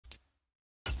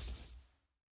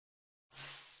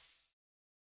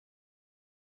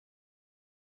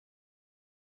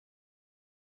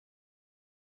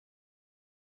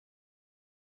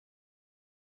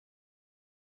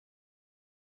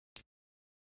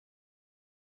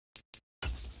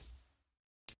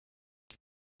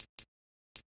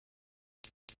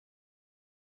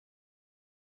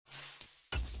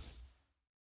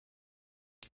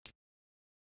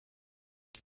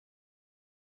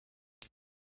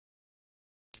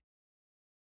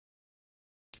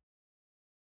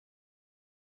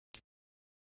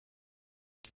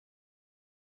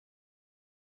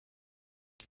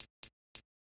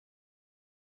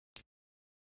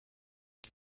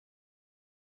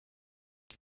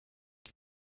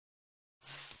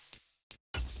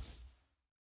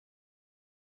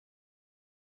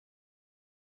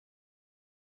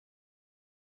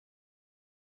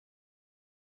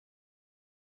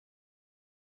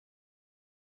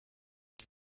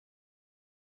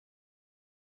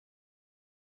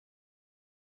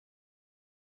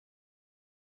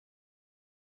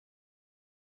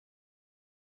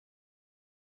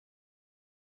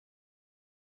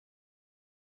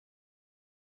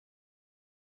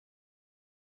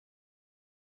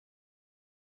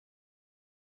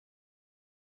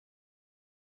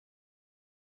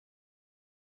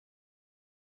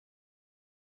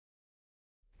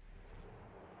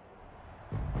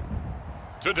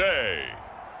today,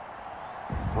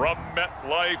 from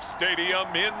MetLife Stadium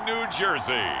in New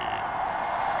Jersey,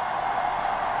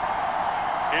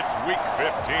 it's Week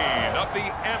 15 of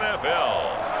the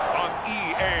NFL on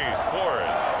EA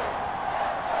Sports.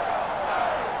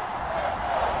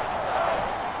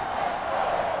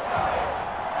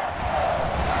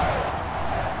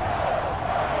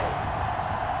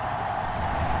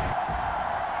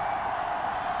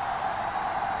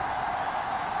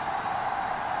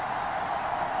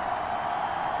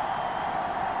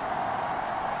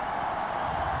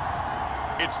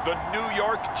 It's the New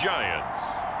York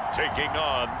Giants taking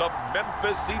on the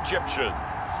Memphis Egyptians.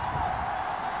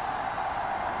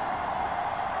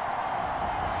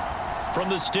 From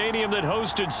the stadium that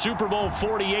hosted Super Bowl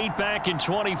 48 back in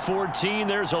 2014,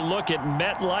 there's a look at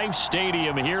MetLife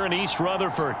Stadium here in East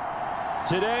Rutherford.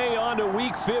 Today on to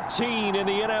Week 15 in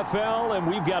the NFL, and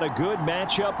we've got a good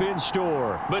matchup in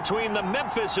store between the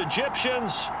Memphis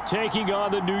Egyptians taking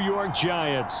on the New York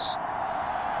Giants.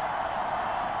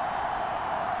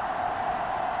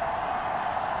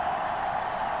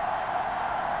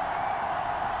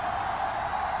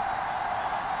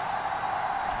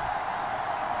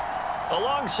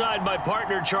 Alongside my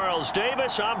partner, Charles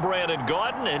Davis, I'm Brandon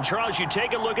Gordon. And, Charles, you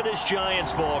take a look at this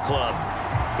Giants ball club.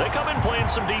 They come in playing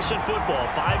some decent football,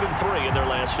 5-3 in their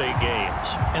last 8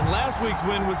 games. And last week's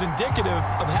win was indicative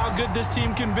of how good this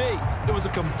team can be. It was a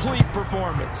complete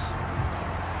performance.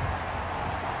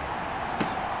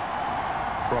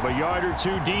 From a yard or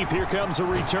two deep, here comes a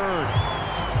return.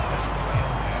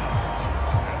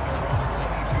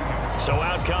 So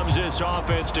out comes this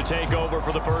offense to take over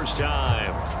for the first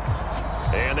time.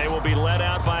 And they will be led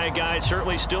out by a guy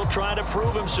certainly still trying to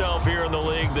prove himself here in the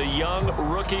league, the young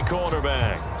rookie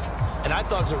quarterback. And I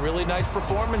thought it was a really nice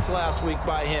performance last week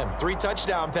by him. 3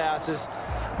 touchdown passes.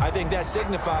 I think that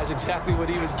signifies exactly what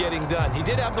he was getting done. He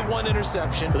did have the 1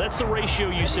 interception. But that's the ratio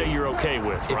you say you're okay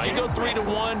with, right? If you go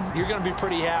 3-1, you're going to be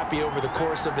pretty happy over the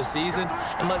course of the season.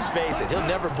 And let's face it, he'll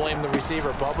never blame the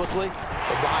receiver publicly.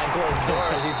 But behind closed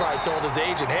doors, he probably told his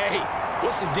agent, hey,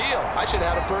 what's the deal? I should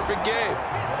have had a perfect game.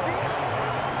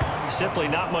 Simply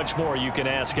not much more you can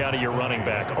ask out of your running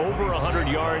back. Over 100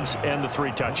 yards and the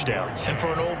 3 touchdowns. And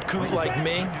for an old coot like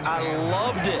me, I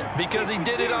loved it because he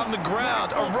did it on the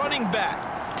ground. A running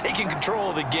back taking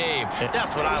control of the game.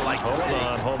 That's what I like to see.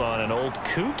 Hold on. An old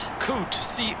coot? Coot,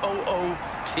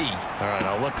 C-O-O-T. All right,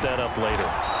 I'll look that up later.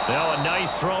 Now a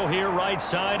nice throw here, right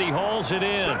side. He hauls it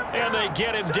in. And they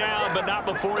get him down, but not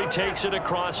before he takes it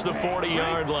across the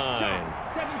 40-yard line.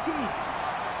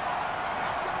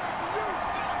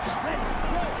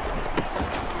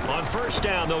 On first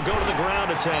down, they'll go to the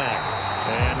ground attack.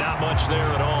 And not much there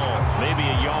at all. Maybe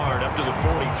a yard up to the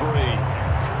 43.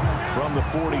 From the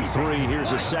 43,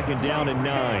 here's a 2nd down and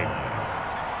 9.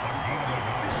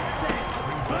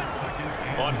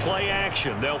 On play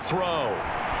action, they'll throw.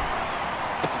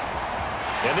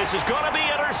 And this is going to be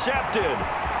intercepted.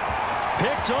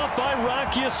 Picked off by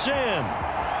Rocky Sin.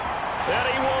 And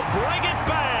he will bring it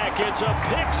back. It's a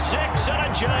pick 6 and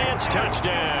a Giants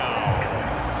touchdown.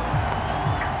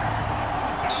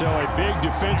 So a big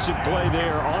defensive play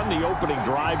there on the opening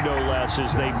drive, no less,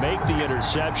 as they make the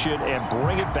interception and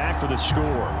bring it back for the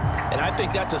score. And I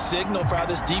think that's a signal for how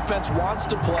this defense wants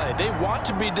to play. They want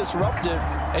to be disruptive,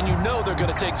 and you know they're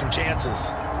going to take some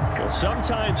chances. Well,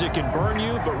 sometimes it can burn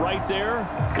you, but right there,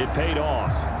 it paid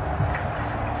off.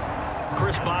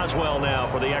 Chris Boswell now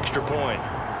for the extra point.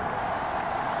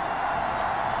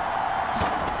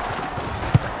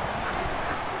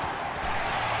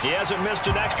 He hasn't missed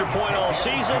an extra point all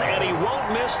season, and he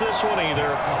won't miss this one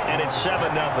either, and it's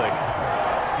 7-0. A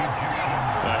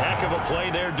heck of a play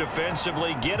there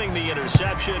defensively, getting the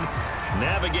interception,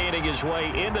 navigating his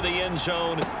way into the end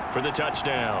zone for the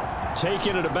touchdown.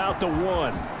 Taking it about the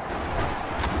 1.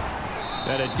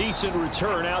 And a decent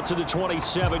return out to the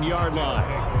 27-yard line.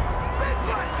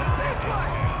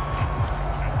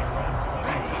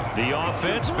 The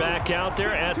offense back out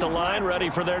there at the line, ready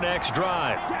for their next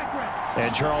drive.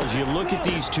 And, Charles, you look at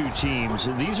these two teams,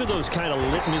 and these are those kind of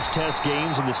litmus test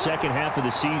games in the second half of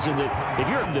the season that, if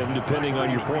you're in them, depending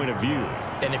on your point of view.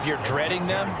 And if you're dreading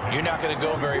them, you're not going to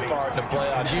go very far in the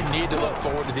playoffs. You need to look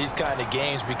forward to these kind of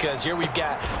games because here we've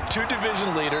got 2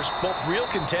 division leaders, both real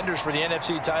contenders for the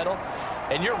NFC title.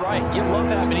 And you're right, you love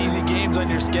having easy games on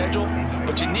your schedule,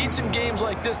 but you need some games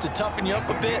like this to toughen you up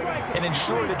a bit and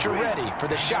ensure that you're ready for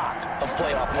the shock of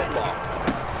playoff football.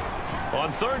 On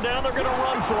 3rd down, they're going to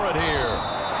run for it here.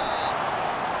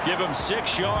 Give him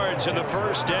 6 yards in the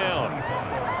first down.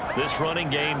 This running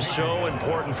game's so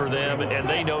important for them, and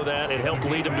they know that. It helped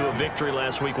lead them to a victory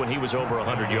last week when he was over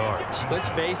 100 yards. Let's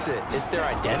face it, it's their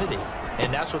identity,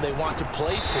 and that's what they want to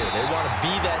play to. They want to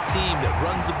be that team that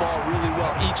runs the ball really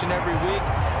well each and every week,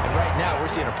 and right now we're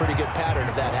seeing a pretty good pattern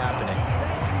of that happening.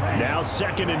 Now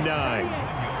 2nd and 9.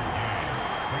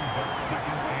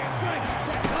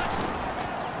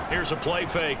 Here's a play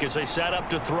fake as they set up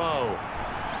to throw.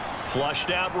 Flushed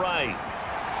out right.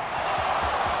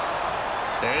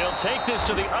 And he'll take this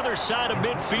to the other side of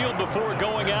midfield before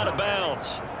going out of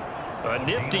bounds. A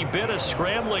nifty bit of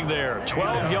scrambling there.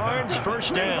 12 yards,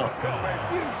 first down.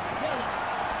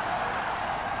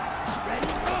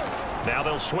 Now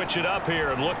they'll switch it up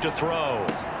here and look to throw.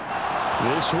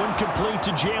 This one complete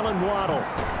to Jalen Waddle.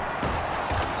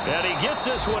 And he gets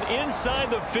this one inside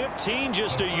the 15,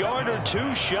 just a yard or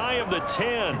two shy of the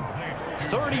 10.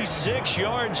 36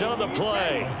 yards on the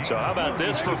play. So how about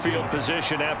this for field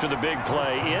position after the big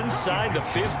play? Inside the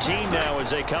 15 now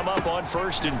as they come up on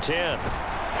 1st and 10.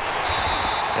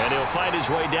 And he'll find his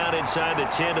way down inside the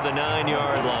 10 to the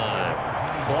 9-yard line.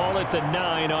 Ball at the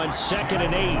 9 on 2nd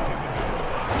and 8.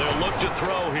 They'll look to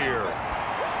throw here.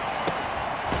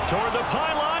 Toward the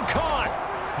pylon, caught.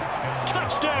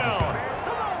 Touchdown.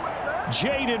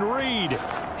 Jaden Reed,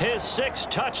 his 6th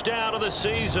touchdown of the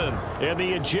season. And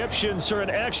the Egyptians are an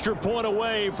extra point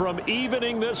away from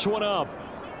evening this one up.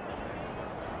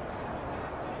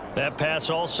 That pass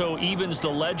also evens the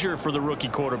ledger for the rookie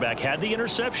quarterback. Had the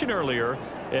interception earlier,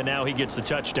 and now he gets the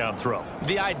touchdown throw.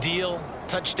 The ideal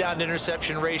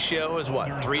touchdown-interception ratio is,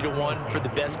 what, 3 to 1 for the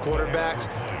best quarterbacks?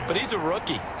 But he's a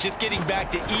rookie. Just getting back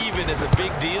to even is a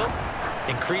big deal.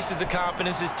 Increases the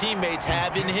confidence his teammates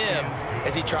have in him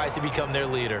as he tries to become their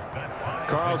leader.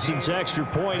 Carlson's extra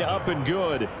point up and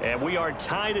good, and we are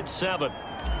tied at 7.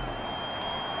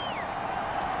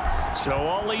 So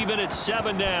all even at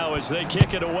 7 now as they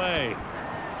kick it away.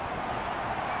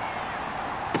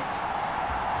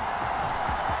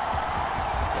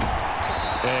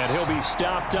 And he'll be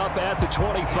stopped up at the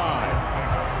 25.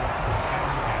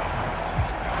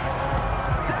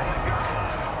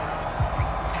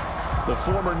 The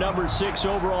former number 6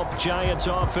 overall Giants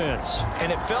offense.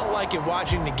 And it felt like in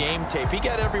watching the game tape, he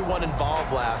got everyone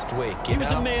involved last week. He was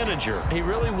a manager. He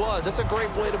really was. That's a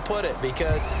great way to put it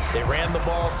because they ran the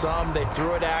ball some, they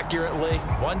threw it accurately.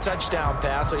 1 touchdown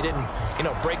pass, so he didn't,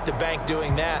 break the bank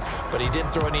doing that, but he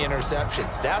didn't throw any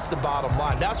interceptions. That's the bottom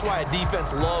line. That's why a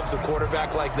defense loves a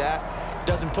quarterback like that.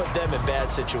 Doesn't put them in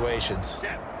bad situations.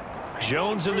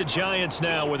 Jones and the Giants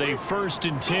now with a 1st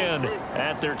and 10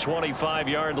 at their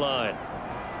 25-yard line.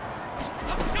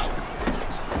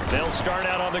 They'll start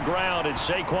out on the ground. It's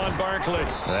Saquon Barkley.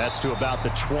 That's to about the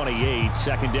 28.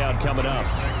 2nd down coming up.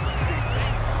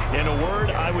 In a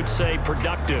word, I would say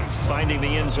productive, finding the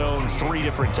end zone 3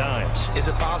 different times. Is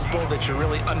it possible that you're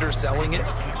really underselling it?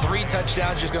 3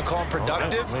 touchdowns, just going to call him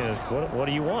productive? Oh, man, what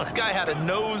do you want? This guy had a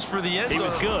nose for the end zone. He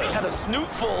was good. Had a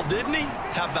snootful, didn't he?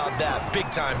 How about that?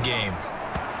 Big-time game.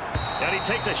 And he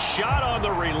takes a shot on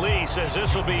the release as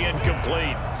this will be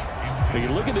incomplete. But you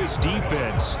look at this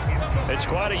defense. It's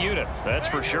quite a unit, that's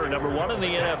for sure. Number 1 in the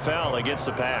NFL against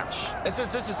the pass. And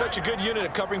since this is such a good unit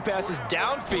of covering passes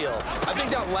downfield, I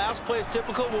think that last play is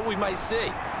typical of what we might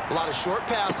see. A lot of short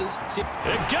passes. It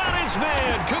got his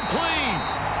man complete.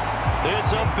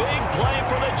 It's a big play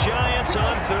for the Giants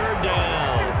on 3rd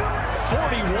down.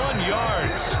 41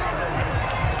 yards.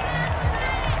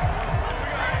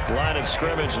 Line of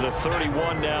scrimmage, the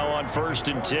 31 now on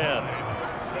 1st and 10.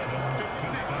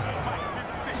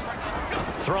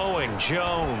 Throwing,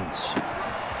 Jones.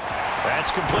 That's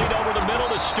complete over the middle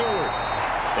to Stewart.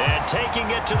 And taking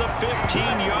it to the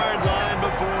 15-yard line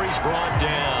before he's brought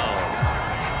down.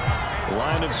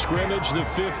 Line of scrimmage, the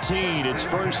 15. It's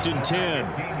 1st and 10.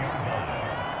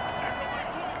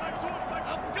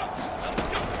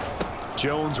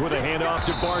 Jones with a handoff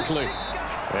to Barkley.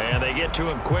 And they get to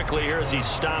him quickly here as he's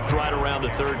stopped right around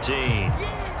the 13.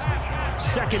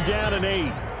 2nd down and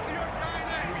 8.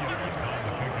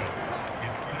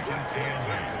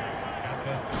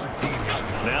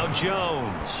 Now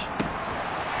Jones.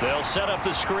 They'll set up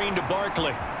the screen to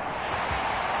Barkley.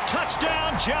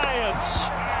 Touchdown, Giants.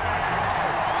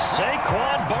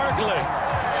 Saquon Barkley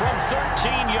from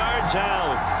 13 yards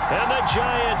out. And the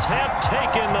Giants have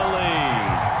taken the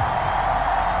lead.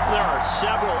 There are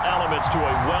several elements to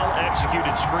a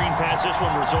well-executed screen pass. This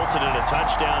one resulted in a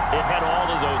touchdown. It had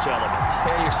all of those elements.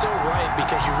 Yeah, you're so right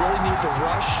because you really need the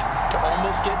rush to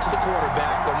almost get to the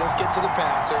quarterback, almost get to the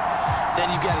passer. Then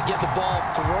you've got to get the ball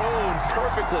thrown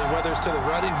perfectly, whether it's to the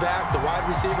running back, the wide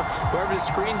receiver, whoever the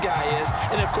screen guy is.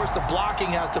 And, of course, the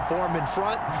blocking has to form in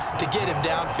front to get him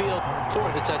downfield for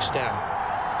the touchdown.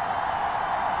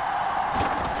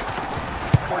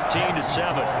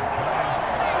 14-7.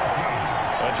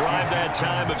 A drive that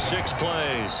time of 6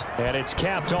 plays. And it's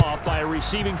capped off by a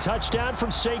receiving touchdown from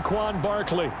Saquon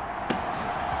Barkley.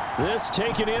 This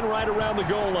taken in right around the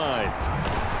goal line.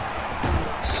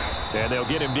 And they'll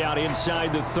get him down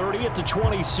inside the 30 at the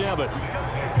 27.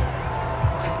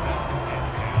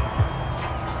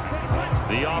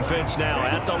 The offense now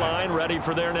at the line, ready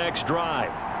for their next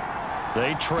drive.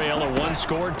 They trail a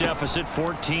 1-score deficit,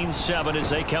 14-7, as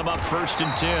they come up 1st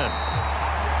and 10.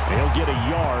 They'll get a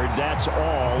yard, that's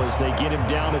all, as they get him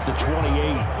down at the 28.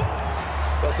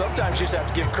 Well, sometimes you just have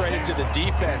to give credit to the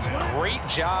defense. Great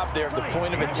job there at the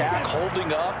point of attack,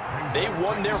 holding up. They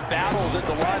won their battles at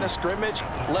the line of scrimmage,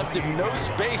 left him no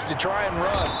space to try and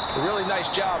run. A really nice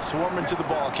job swarming to the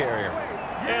ball carrier.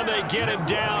 And they get him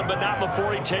down, but not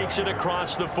before he takes it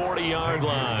across the 40-yard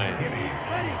line.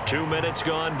 2 minutes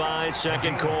gone by,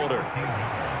 second quarter.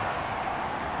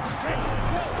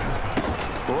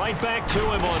 Right back to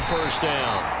him on 1st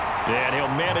down. And he'll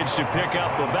manage to pick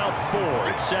up about 4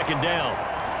 at 2nd down.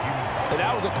 And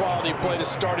that was a quality play to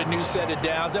start a new set of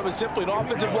downs. That was simply an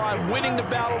offensive line winning the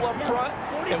battle up front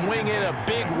and winning it in a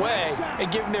big way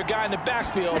and giving their guy in the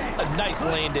backfield a nice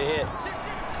lane to hit.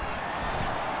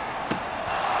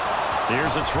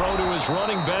 Here's a throw to his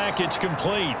running back. It's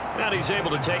complete. And he's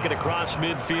able to take it across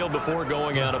midfield before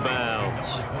going out of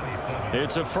bounds.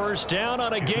 It's a 1st down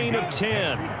on a gain of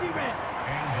 10.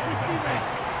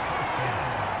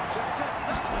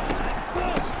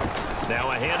 Now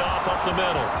a handoff up the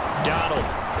middle. Donald.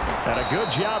 And a good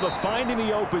job of finding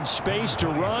the open space to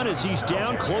run as he's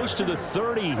down close to the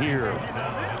 30 here.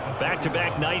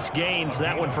 Back-to-back nice gains.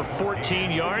 That one for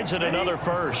 14 yards and another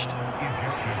first.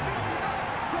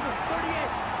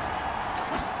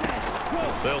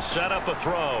 They'll set up a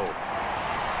throw.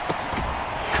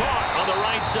 Caught on the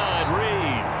right side,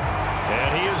 Reed.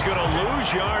 And he is going to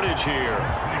lose yardage here.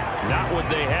 Not what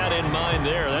they had in mind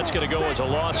there. That's going to go as a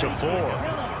loss of 4.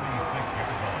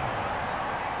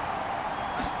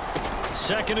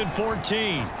 2nd and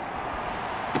 14.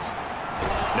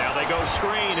 Now they go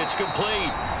screen. It's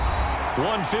complete.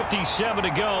 1:57 to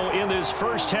go in this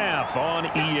first half on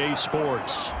EA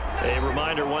Sports. A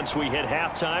reminder, once we hit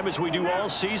halftime, as we do all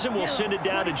season, we'll send it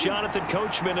down to Jonathan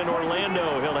Coachman in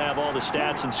Orlando. He'll have all the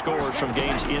stats and scores from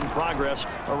games in progress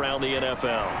around the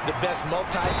NFL. The best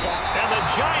multi-tap. And the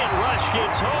giant rush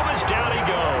gets home as down he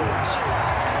goes.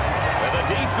 And the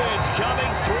defense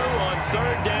coming through on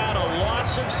 3rd down, a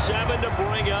loss of 7 to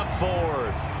bring up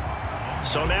 4th.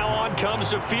 So now on comes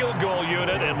the field goal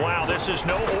unit, and wow, this is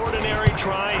no ordinary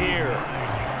try here.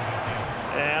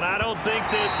 And I don't think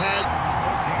this had...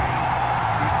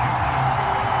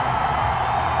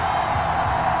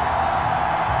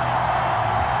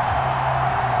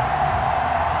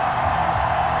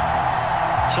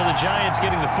 So the Giants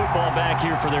getting the football back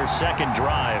here for their 2nd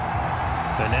drive.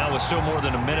 And now with still more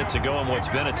than a minute to go in what's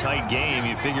been a tight game,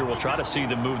 you figure we'll try to see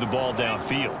them move the ball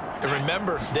downfield. And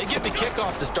remember, they get the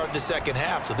kickoff to start the 2nd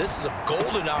half, so this is a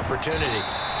golden opportunity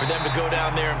for them to go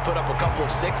down there and put up a couple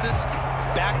of 6s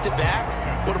back-to-back.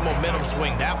 What a momentum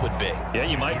swing that would be. Yeah,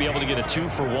 you might be able to get a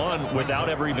 2-for-1 without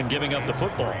ever even giving up the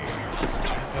football.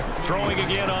 Throwing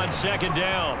again on 2nd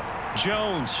down.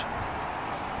 Jones.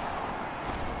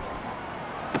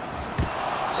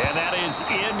 And that is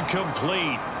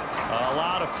incomplete. A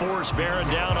lot of force bearing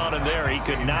down on him there. He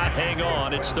could not hang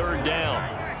on. It's 3rd down.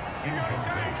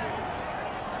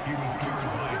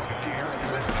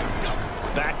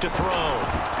 Back to throw.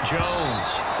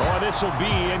 Jones. Oh, this will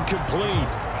be incomplete.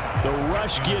 The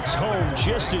rush gets home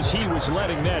just as he was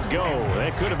letting that go.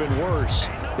 That could have been worse.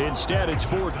 Instead, it's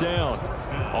 4th down.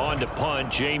 On to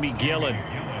punt, Jamie Gillen.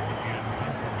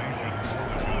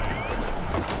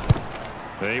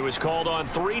 He was called on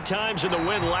 3 times in the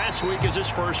win last week as his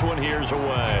first one here's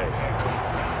away.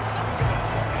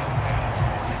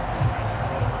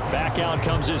 Back out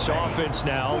comes this offense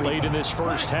now late in this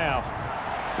first half.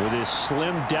 With this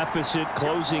slim deficit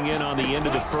closing in on the end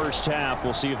of the first half,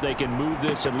 we'll see if they can move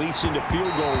this at least into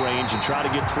field goal range and try to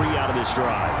get 3 out of this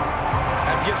drive.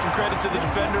 I have to give some credit to the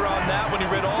defender on that when he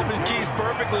read all of his keys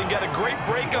perfectly and got a great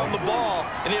break on the ball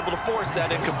and able to force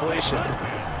that incompletion.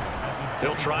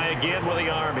 He'll try again with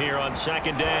the arm here on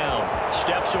 2nd down.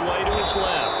 Steps away to his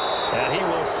left. And he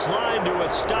will slide to a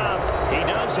stop. He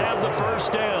does have the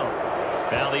 1st down.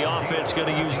 Now the offense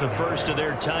going to use the first of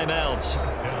their timeouts,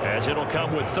 as it'll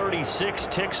come with 36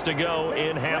 ticks to go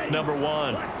in half number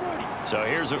 1. So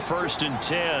here's a 1st and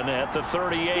 10 at the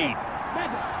 38.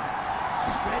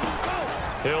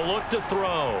 He'll look to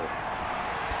throw.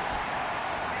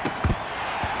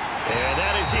 And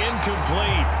that is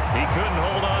incomplete. He couldn't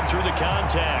hold on through the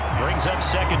contact. Brings up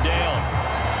 2nd down.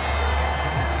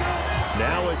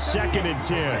 Now a 2nd and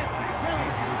 10.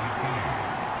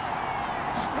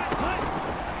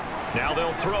 Now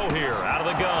they'll throw here out of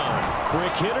the gun.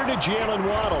 Quick hitter to Jalen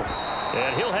Waddle.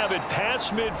 And he'll have it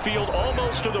past midfield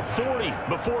almost to the 40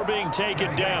 before being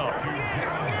taken down.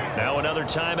 Now another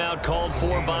timeout called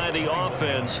for by the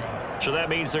offense. So that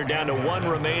means they're down to 1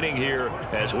 remaining here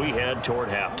as we head toward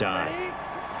halftime.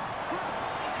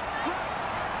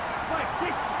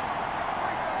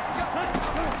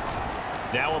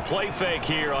 Now a play fake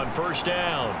here on 1st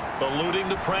down, eluding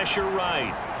the pressure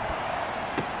right.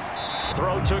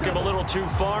 Throw took him a little too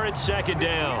far at 2nd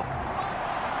down.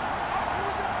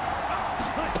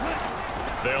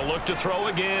 They'll look to throw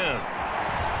again.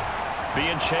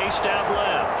 Being chased out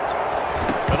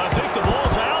left. And I think the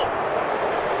ball's out.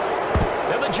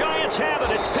 And the Giants have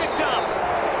it. It's picked up.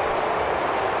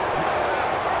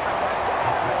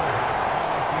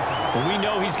 Well, we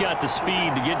know he's got the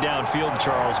speed to get downfield,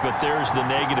 Charles, but there's the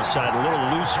negative side. A little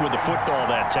loose with the football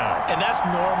that time. And that's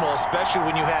normal, especially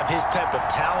when you have his type of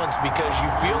talents, because you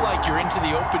feel like you're into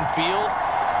the open field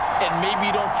and maybe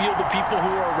you don't feel the people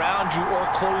who are around you or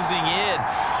closing in.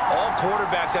 All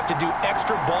quarterbacks have to do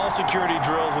extra ball security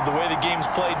drills with the way the game's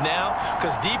played now,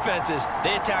 because defenses,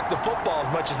 they attack the football as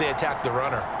much as they attack the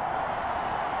runner.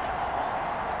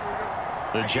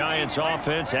 The Giants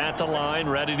offense at the line,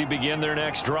 ready to begin their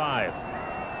next drive.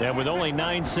 And with only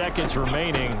 9 seconds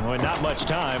remaining, well, not much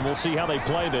time, we'll see how they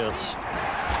play this.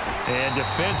 And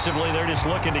defensively, they're just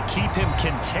looking to keep him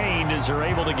contained as they're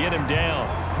able to get him down.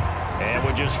 And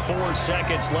with just 4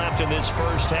 seconds left in this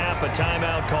first half, a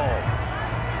timeout call.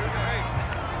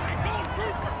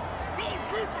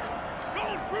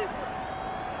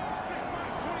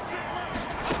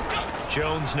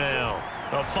 Jones now.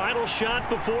 A final shot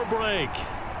before break.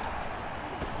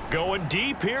 Going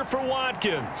deep here for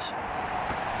Watkins.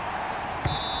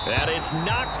 And it's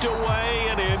knocked away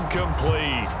and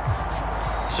incomplete.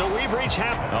 So we've reached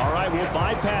half. All right, we'll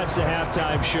bypass the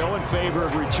halftime show in favor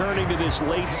of returning to this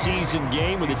late season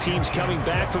game with the teams coming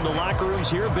back from the locker rooms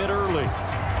here a bit early.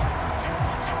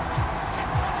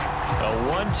 A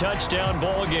 1-touchdown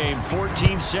ball game,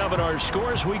 14-7 our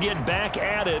scores. We get back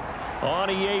at it on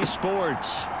EA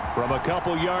Sports. From a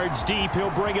couple yards deep,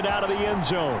 he'll bring it out of the end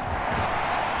zone.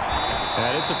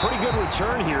 And it's a pretty good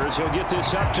return here as he'll get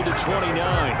this up to the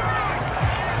 29.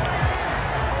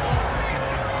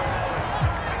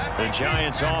 The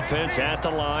Giants offense at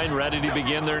the line, ready to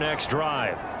begin their next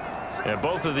drive. And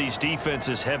both of these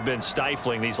defenses have been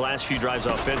stifling these last few drives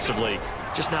offensively.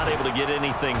 Just not able to get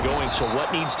anything going, so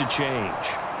what needs to change?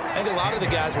 I think a lot of the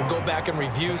guys will go back and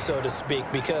review, so to speak,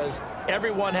 because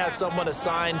everyone has someone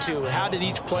assigned to how did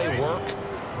each play work.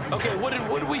 Okay, what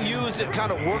did we use that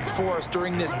kind of worked for us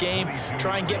during this game?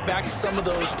 Try and get back to some of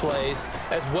those plays,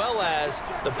 as well as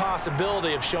the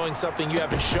possibility of showing something you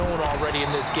haven't shown already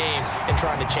in this game and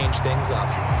trying to change things up.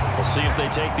 We'll see if they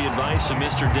take the advice of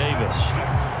Mr. Davis.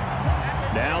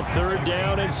 Now 3rd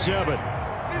down and 7.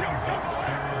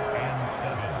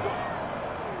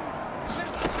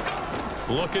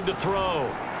 Looking to throw.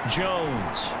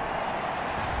 Jones.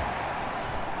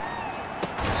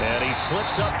 And he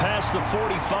slips up past the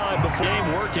 45 before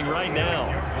game working right now.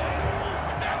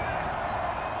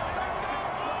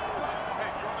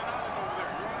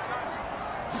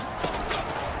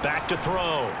 Back to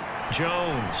throw.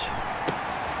 Jones.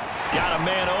 Got a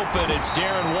man open. It's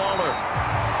Darren Waller.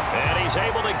 And he's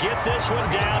able to get this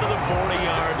one down to the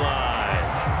 40-yard line.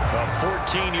 A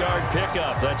 14-yard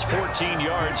pickup. That's 14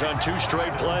 yards on 2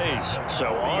 straight plays.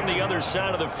 So on the other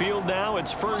side of the field now,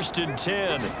 it's 1st and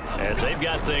 10 as they've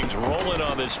got things rolling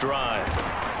on this drive.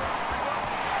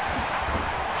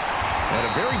 And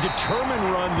a very determined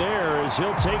run there as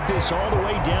he'll take this all the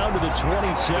way down to the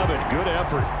 27. Good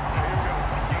effort.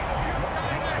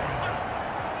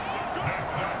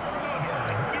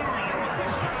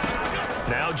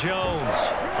 Now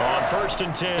Jones on 1st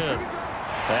and 10.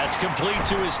 That's complete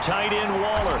to his tight end,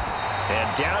 Waller.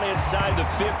 And down inside the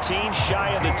 15, shy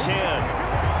of the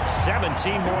 10.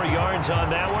 17 more yards on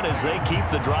that one as they keep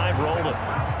the drive rolling.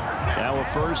 Now a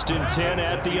 1st and 10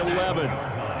 at the 11.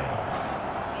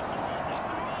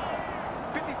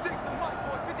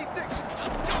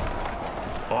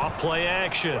 Off play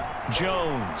action.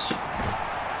 Jones.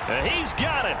 And he's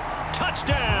got it.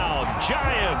 Touchdown,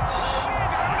 Giants.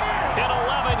 An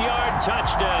 11-yard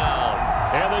touchdown.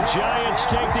 And the Giants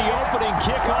take the opening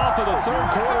kickoff of the 3rd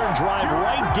quarter and drive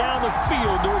right down the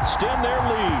field to extend their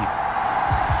lead.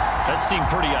 That seemed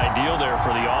pretty ideal there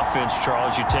for the offense,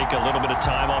 Charles. You take a little bit of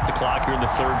time off the clock here in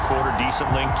the third quarter, decent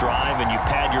length drive, and you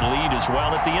pad your lead as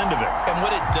well at the end of it. And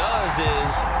what it does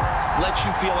is let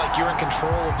you feel like you're in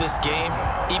control of this game,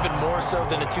 even more so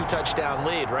than a 2-touchdown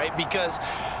lead, right? Because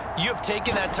you have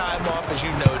taken that time off, as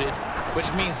you noted,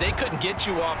 which means they couldn't get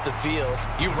you off the field.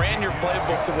 You ran your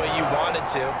playbook the way you wanted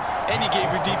to, and you gave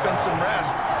your defense some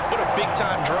rest. What a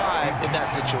big-time drive in that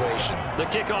situation. The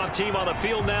kickoff team on the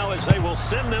field now as they will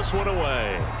send this one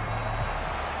away.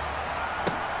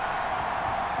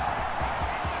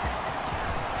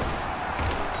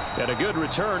 And a good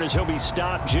return as he'll be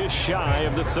stopped just shy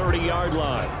of the 30-yard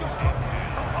line.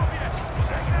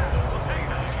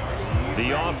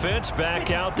 The offense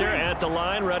back out there at the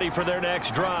line, ready for their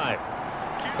next drive.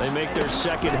 They make their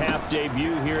second half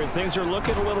debut here, and things are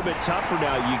looking a little bit tougher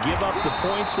now. You give up the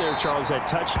points there, Charles, that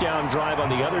touchdown drive on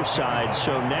the other side.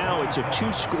 So now it's a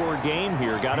 2-score game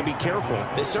here. Got to be careful.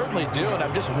 They certainly do, and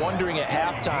I'm just wondering at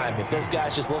halftime if those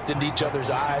guys just looked into each other's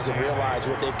eyes and realized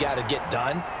what they've got to get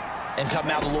done and come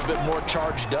out a little bit more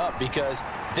charged up, because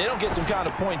if they don't get some kind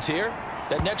of points here,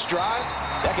 that next drive,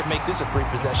 that could make this a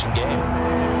 3-possession game.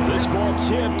 This ball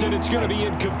tipped, and it's going to be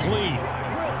incomplete.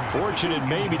 Fortunate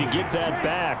maybe to get that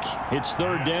back. It's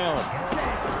third down.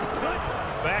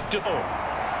 Back to full.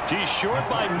 He's short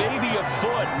by maybe a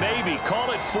foot, maybe.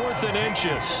 Call it 4th and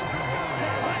inches.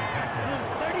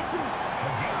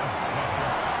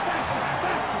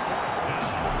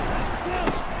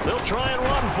 They'll try and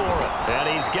run for it.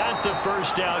 And he's got the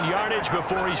first down yardage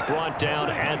before he's brought down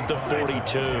at the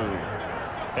 42.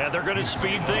 And they're going to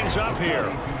speed things up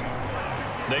here.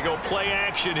 They go play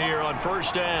action here on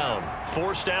first down.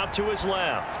 Forced out to his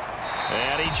left.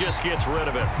 And he just gets rid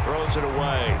of it. Throws it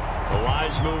away. The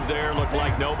wise move there. Looked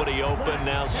like nobody open.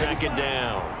 Now second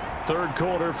down. Third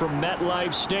quarter from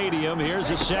MetLife Stadium. Here's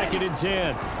a 2nd and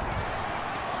 10.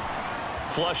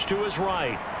 Flush to his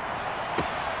right.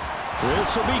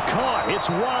 This will be caught. It's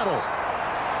Waddle.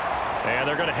 And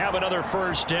they're going to have another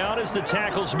first down as the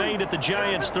tackle's made at the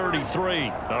Giants'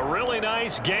 33. A really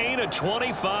nice gain of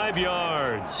 25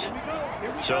 yards.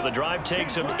 So the drive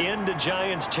takes them into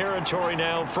Giants territory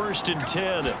now. 1st and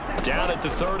 10 down at the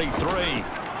 33.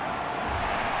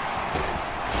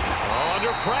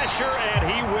 Under pressure, and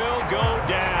he will go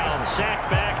down.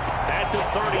 Sacked back at the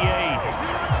 38.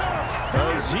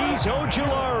 Azeez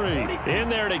Ojulari in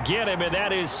there to get him, and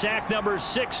that is sack number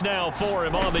 6 now for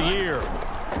him on the year.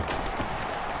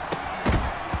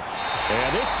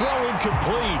 And this throw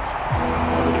incomplete.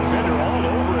 The defender all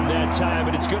over him that time,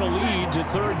 and it's going to lead to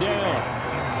third down.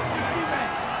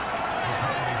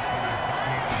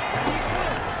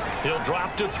 He'll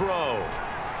drop to throw.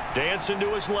 Dancing to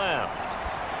his left.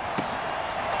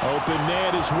 Open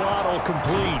man is Waddle,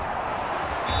 complete.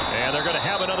 And they're going to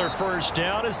have another first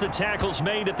down as the tackle's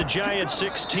made at the Giants'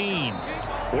 16.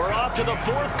 We're off to the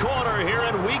 4th quarter here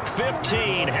in Week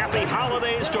 15. Happy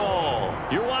holidays to all.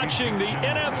 You're watching the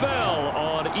NFL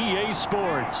on EA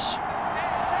Sports.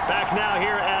 Back now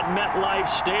here at MetLife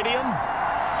Stadium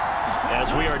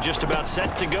as we are just about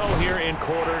set to go here in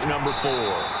quarter number 4.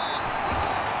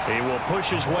 He will push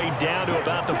his way down to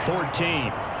about the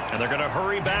 14. And they're going to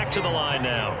hurry back to the line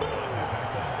now.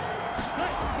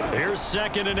 Here's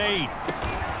 2nd and 8.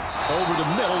 Over the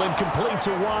middle and complete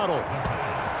to Waddle.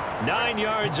 9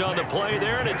 yards on the play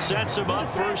there, and it sets him up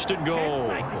 1st and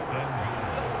goal.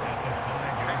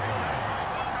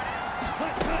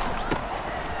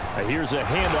 And here's a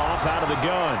handoff out of the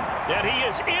gun. And he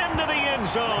is into the end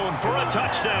zone for a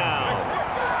touchdown.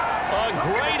 A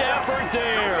great effort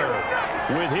there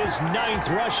with his 9th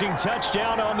rushing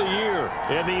touchdown on the year.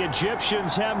 And the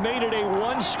Egyptians have made it a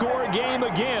 1-score game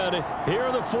again here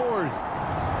in the 4th.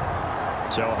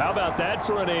 So how about that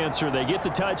for an answer? They get the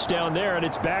touchdown there, and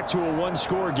it's back to a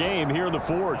 1-score game here in the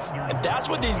 4th. And that's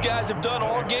what these guys have done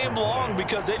all game long,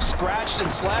 because they've scratched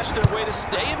and slashed their way to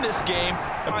stay in this game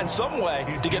and find some way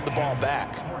to get the ball back.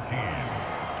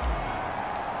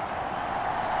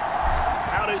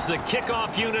 Out is the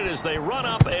kickoff unit as they run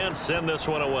up and send this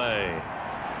one away.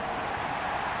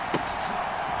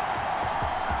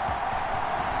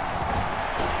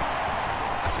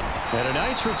 And a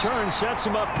nice return sets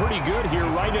him up pretty good here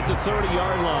right at the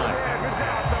 30-yard line.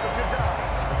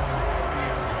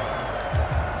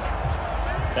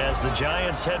 As the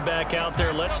Giants head back out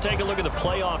there, let's take a look at the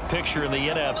playoff picture in the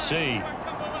NFC.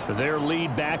 Their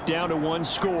lead back down to 1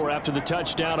 score after the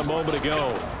touchdown a moment ago.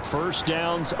 First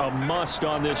down's a must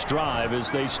on this drive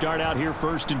as they start out here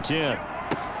 1st and 10.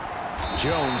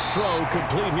 Jones throw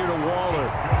complete here to Waller.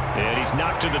 And he's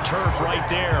knocked to the turf right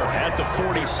there at the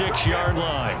 46-yard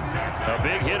line. A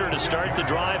big hitter to start the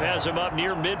drive has him up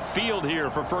near midfield here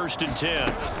for 1st and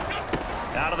 10.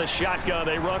 Out of the shotgun,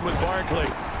 they run with Barkley.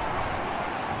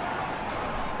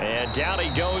 And down he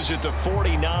goes at the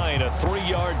 49, a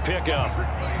 3-yard pickup.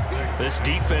 This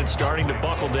defense starting to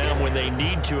buckle down when they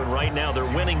need to, and right now they're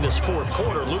winning this fourth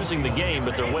quarter, losing the game,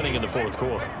 but they're winning in the fourth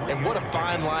quarter. And what a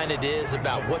fine line it is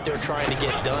about what they're trying to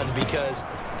get done, because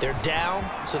they're down,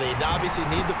 so they obviously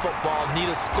need the football, need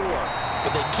a score,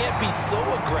 but they can't be so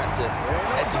aggressive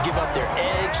as to give up their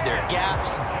edge, their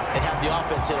gaps, and have the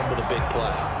offense hit them with a big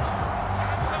play.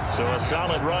 So a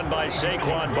solid run by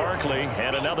Saquon Barkley,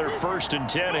 and another 1st and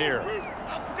 10 here.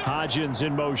 Hodgins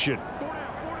in motion.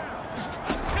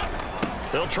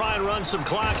 They'll try and run some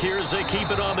clock here as they keep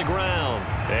it on the ground.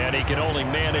 And he can only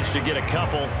manage to get a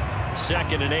couple.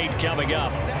 2nd and 8 coming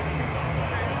up.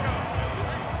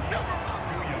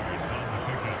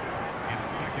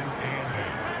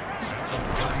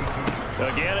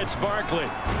 Again, it's Barkley.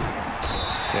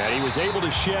 And he was able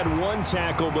to shed 1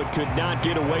 tackle but could not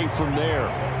get away from there.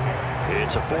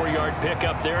 It's a 4-yard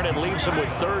pickup there, and it leaves them with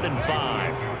 3rd and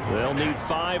 5. They'll need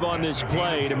 5 on this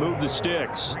play to move the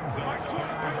sticks.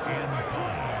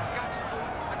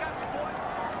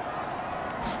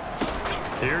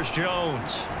 Here's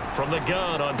Jones from the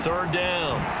gun on 3rd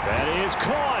down. That is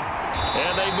caught.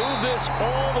 And they move this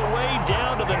all the way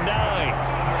down to the 9.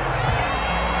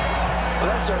 Well,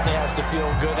 that certainly has to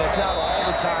feel good. It's not all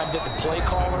the time that the play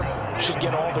caller should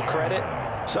get all the credit.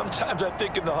 Sometimes I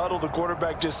think in the huddle, the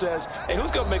quarterback just says, hey, who's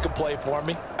going to make a play for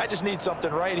me? I just need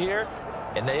something right here.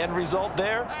 And the end result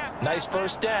there, nice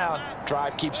 1st down.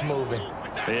 Drive keeps moving.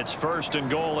 It's 1st and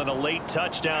goal, and a late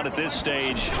touchdown at this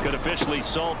stage could officially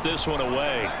salt this one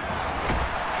away.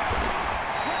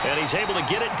 And he's able to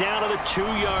get it down to the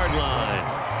 2-yard line.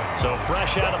 So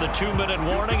fresh out of the 2-minute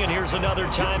warning, and here's another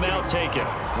timeout taken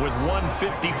with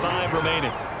 1:55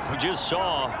 remaining. We just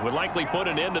saw would likely put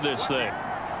an end to this thing.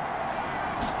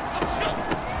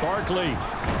 Barkley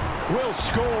will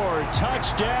score.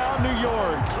 Touchdown, New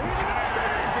York.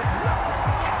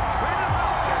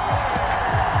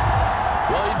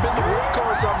 Well, he'd been the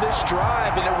workhorse on this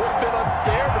drive, and it would have been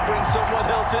unfair to bring someone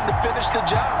else in to finish the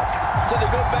job. So they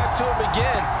go back to him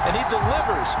again, and he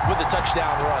delivers with a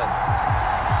touchdown run.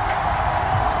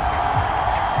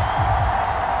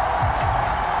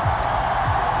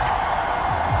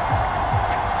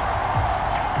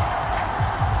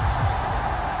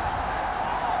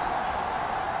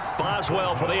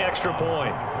 Boswell for the extra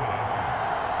point.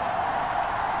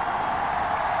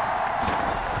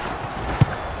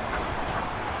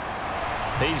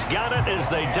 He's got it as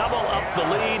they double up the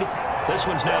lead. This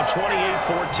one's now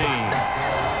 28-14.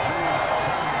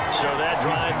 So that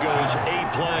drive goes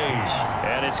 8 plays.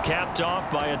 And it's capped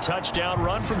off by a touchdown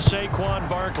run from Saquon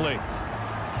Barkley.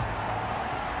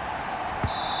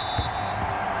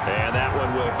 And that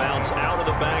one will bounce out of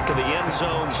the back of the end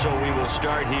zone, so we will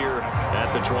start here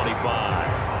at the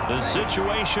 25. The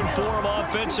situation for them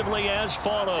offensively as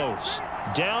follows.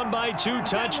 Down by 2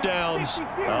 touchdowns.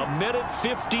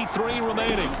 1:53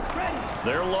 remaining.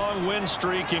 Their long win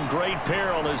streak in great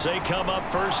peril as they come up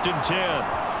 1st and 10.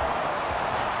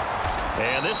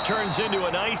 And this turns into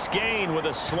a nice gain with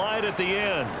a slide at the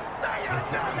end.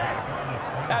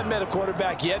 I haven't met a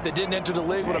quarterback yet that didn't enter the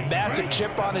league with a massive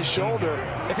chip on his shoulder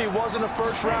if he wasn't a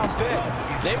 1st-round pick.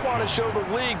 They want to show the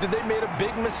league that they made a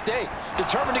big mistake.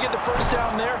 Determined to get the 1st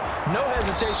down there, no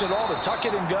hesitation at all to tuck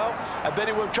it and go. I bet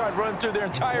he would have tried running through their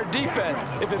entire defense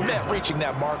if it meant reaching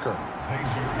that marker.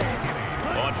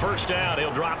 On 1st down,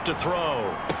 he'll drop to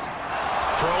throw.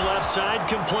 Throw left side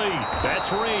complete.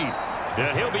 That's Reed.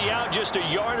 And he'll be out just a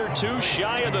yard or 2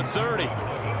 shy of the 30.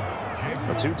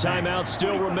 2 timeouts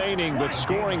still remaining, but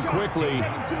scoring quickly,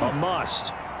 a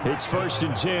must. It's 1st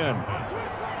and 10.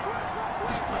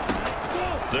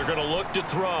 They're going to look to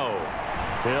throw.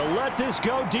 He'll let this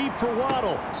go deep for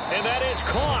Waddle. And that is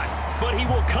caught, but he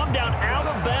will come down out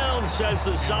of bounds, says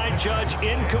the side judge,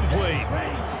 incomplete.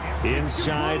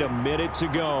 Inside, a minute to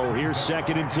go. Here's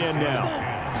 2nd and 10 now.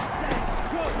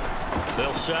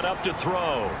 They'll set up to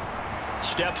throw.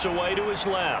 Steps away to his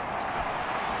left.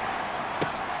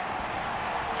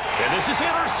 And this is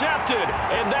intercepted,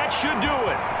 and that should do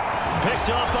it.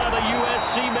 Picked up by the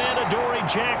USC man, Adoree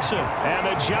Jackson. And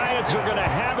the Giants are going to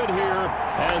have it here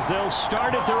as they'll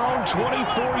start at their own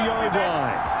 24-yard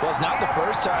line. Well, it's not the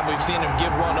first time we've seen him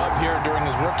give one up here during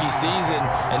his rookie season.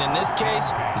 And in this case,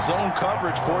 zone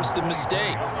coverage forced the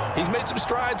mistake. He's made some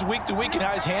strides week to week in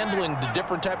how he's handling the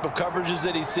different type of coverages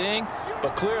that he's seeing.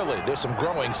 But clearly, there's some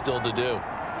growing still to do.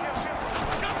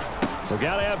 We've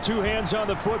got to have 2 hands on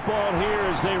the football here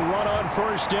as they run on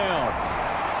 1st down.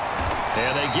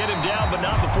 And they get him down, but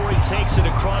not before he takes it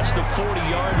across the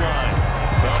 40-yard line.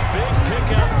 A big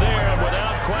pickup there, and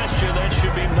without question, that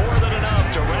should be more than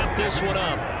enough to wrap this one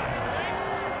up.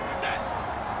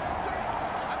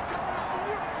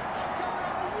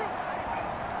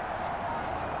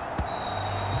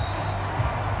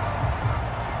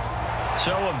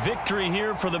 So a victory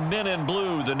here for the men in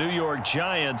blue, the New York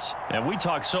Giants. And we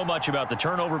talk so much about the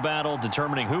turnover battle,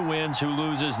 determining who wins, who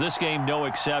loses. This game, no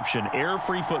exception.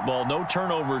 Error-free football, no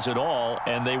turnovers at all,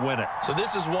 and they win it. So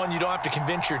this is one you don't have to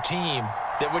convince your team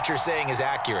that what you're saying is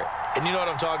accurate. And you know what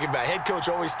I'm talking about. Head coach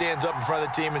always stands up in front of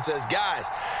the team and says, guys,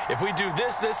 if we do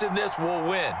this, this, and this, we'll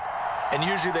win. And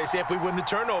usually they say if we win the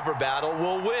turnover battle,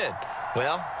 we'll win.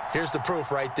 Well, here's the proof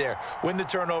right there. Win the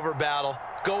turnover battle.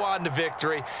 Go on to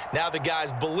victory. Now the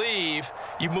guys believe.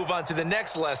 You move on to the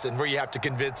next lesson where you have to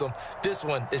convince them. This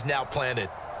one is now planted.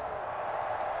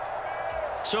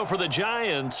 So for the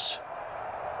Giants,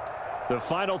 the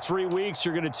final 3 weeks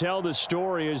are going to tell the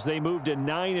story as they move to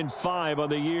 9-5 on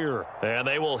the year. And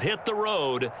they will hit the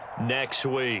road next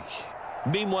week.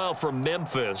 Meanwhile, for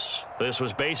Memphis, this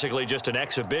was basically just an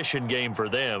exhibition game for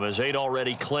them as they'd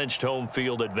already clinched home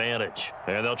field advantage.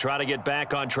 And they'll try to get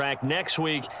back on track next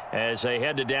week as they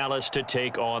head to Dallas to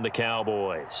take on the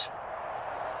Cowboys.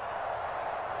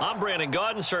 I'm Brandon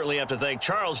Gaudin. Certainly have to thank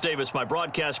Charles Davis, my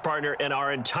broadcast partner, and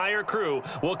our entire crew.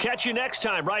 We'll catch you next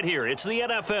time right here. It's the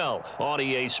NFL on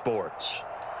EA Sports.